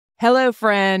Hello,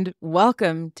 friend.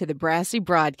 Welcome to the Brassy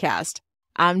Broadcast.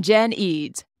 I'm Jen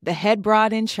Eads, the head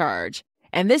broad in charge,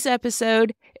 and this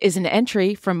episode is an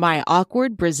entry from my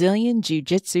awkward Brazilian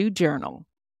Jiu-Jitsu journal.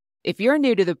 If you're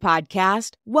new to the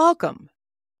podcast, welcome.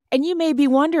 And you may be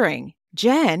wondering,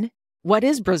 Jen, what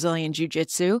is Brazilian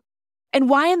Jiu-Jitsu?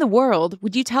 And why in the world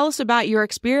would you tell us about your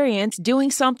experience doing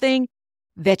something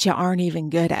that you aren't even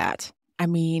good at? I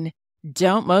mean,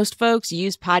 don't most folks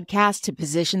use podcasts to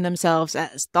position themselves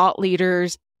as thought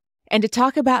leaders and to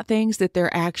talk about things that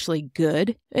they're actually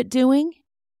good at doing?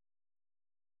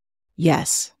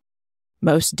 Yes,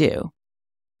 most do.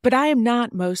 But I am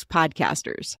not most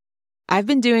podcasters. I've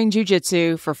been doing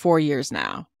jiu-jitsu for 4 years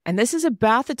now, and this is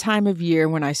about the time of year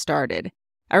when I started.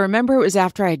 I remember it was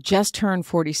after I had just turned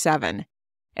 47,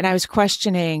 and I was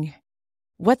questioning,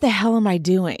 what the hell am I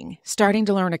doing starting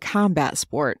to learn a combat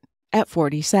sport at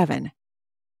 47?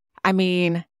 I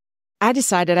mean, I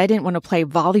decided I didn't want to play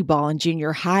volleyball in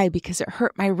junior high because it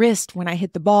hurt my wrist when I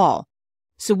hit the ball.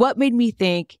 So what made me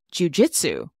think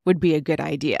jiu-jitsu would be a good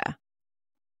idea?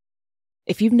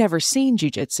 If you've never seen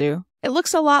jiu-jitsu, it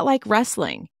looks a lot like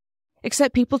wrestling,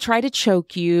 except people try to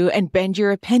choke you and bend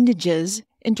your appendages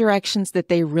in directions that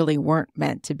they really weren't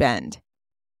meant to bend.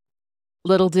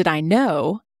 Little did I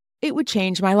know, it would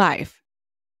change my life.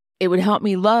 It would help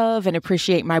me love and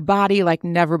appreciate my body like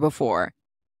never before.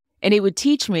 And it would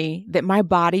teach me that my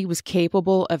body was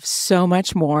capable of so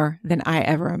much more than I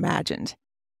ever imagined.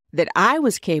 That I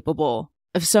was capable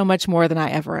of so much more than I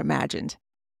ever imagined.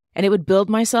 And it would build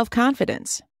my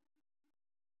self-confidence.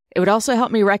 It would also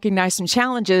help me recognize some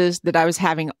challenges that I was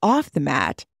having off the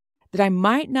mat that I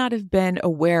might not have been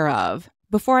aware of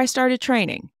before I started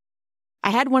training.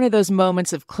 I had one of those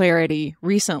moments of clarity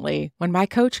recently when my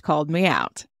coach called me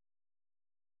out.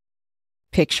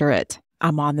 Picture it.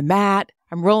 I'm on the mat.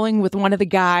 I'm rolling with one of the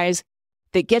guys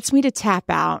that gets me to tap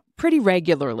out pretty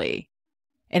regularly.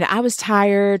 And I was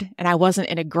tired and I wasn't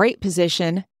in a great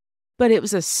position, but it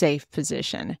was a safe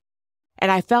position. And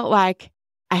I felt like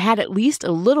I had at least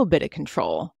a little bit of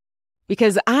control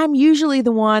because I'm usually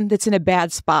the one that's in a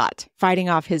bad spot fighting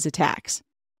off his attacks.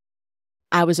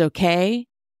 I was okay.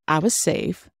 I was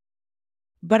safe,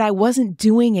 but I wasn't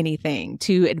doing anything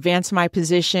to advance my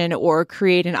position or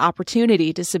create an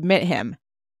opportunity to submit him.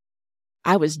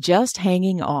 I was just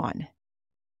hanging on.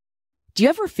 Do you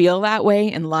ever feel that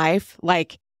way in life?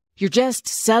 Like you're just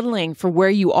settling for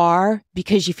where you are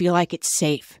because you feel like it's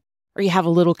safe or you have a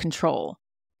little control.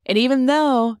 And even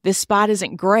though this spot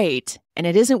isn't great and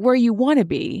it isn't where you want to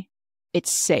be,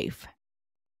 it's safe.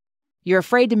 You're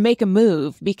afraid to make a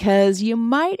move because you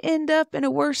might end up in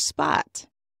a worse spot.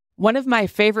 One of my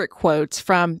favorite quotes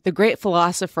from the great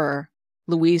philosopher,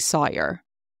 Louise Sawyer.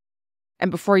 And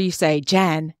before you say,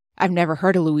 Jen, I've never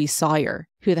heard of Louise Sawyer.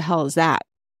 Who the hell is that?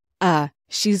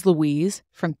 She's Louise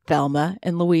from Thelma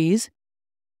and Louise.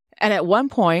 And at one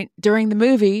point during the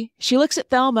movie, she looks at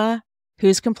Thelma,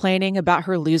 who's complaining about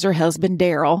her loser husband,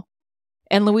 Daryl.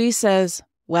 And Louise says,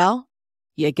 well,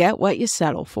 you get what you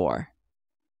settle for.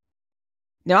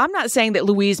 Now, I'm not saying that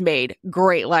Louise made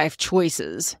great life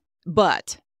choices,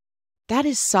 but that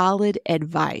is solid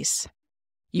advice.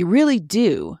 You really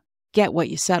do get what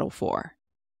you settle for.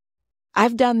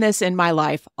 I've done this in my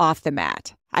life off the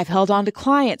mat. I've held on to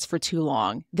clients for too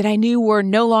long that I knew were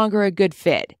no longer a good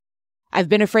fit. I've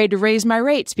been afraid to raise my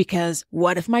rates because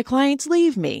what if my clients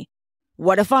leave me?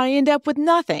 What if I end up with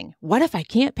nothing? What if I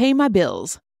can't pay my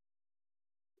bills?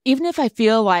 Even if I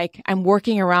feel like I'm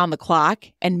working around the clock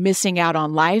and missing out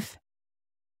on life,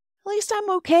 at least I'm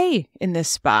okay in this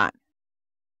spot.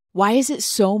 Why is it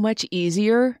so much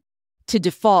easier to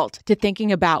default to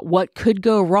thinking about what could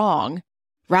go wrong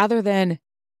rather than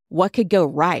what could go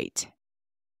right?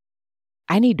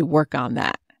 I need to work on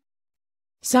that.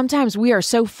 Sometimes we are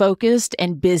so focused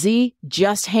and busy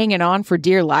just hanging on for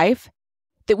dear life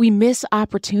that we miss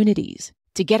opportunities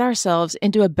to get ourselves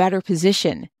into a better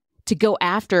position to go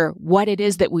after what it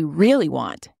is that we really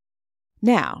want.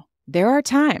 Now, there are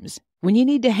times when you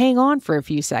need to hang on for a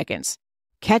few seconds,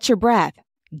 catch your breath,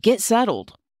 get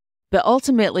settled. But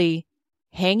ultimately,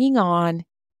 hanging on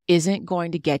isn't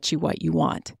going to get you what you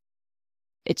want.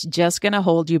 It's just going to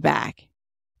hold you back.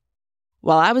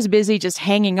 While I was busy just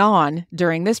hanging on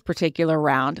during this particular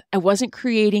round, I wasn't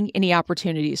creating any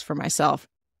opportunities for myself.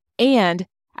 And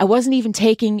I wasn't even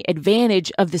taking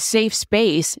advantage of the safe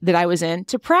space that I was in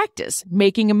to practice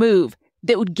making a move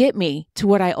that would get me to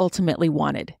what I ultimately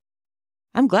wanted.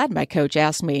 I'm glad my coach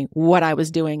asked me what I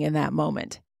was doing in that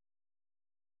moment.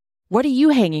 What are you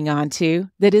hanging on to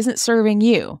that isn't serving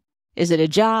you? Is it a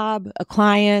job, a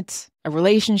client, a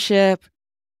relationship?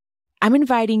 I'm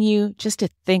inviting you just to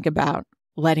think about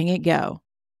letting it go.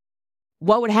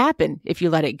 What would happen if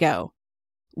you let it go?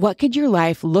 What could your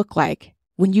life look like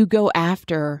when you go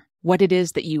after what it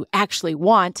is that you actually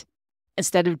want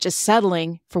instead of just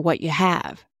settling for what you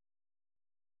have?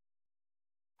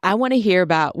 I want to hear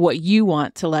about what you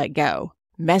want to let go.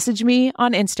 Message me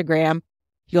on Instagram.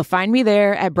 You'll find me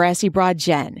there at Brassy Broad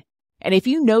Gen. And if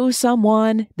you know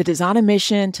someone that is on a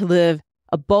mission to live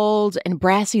a bold and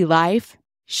brassy life,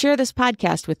 share this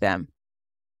podcast with them.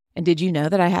 And did you know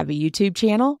that I have a YouTube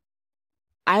channel?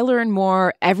 I learn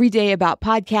more every day about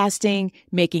podcasting,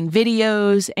 making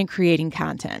videos, and creating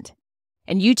content.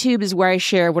 And YouTube is where I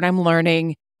share what I'm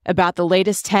learning about the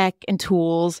latest tech and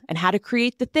tools and how to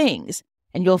create the things.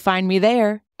 And you'll find me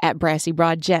there at Brassy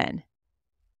Broad Gen.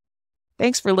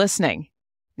 Thanks for listening.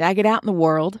 Now get out in the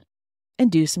world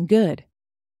and do some good.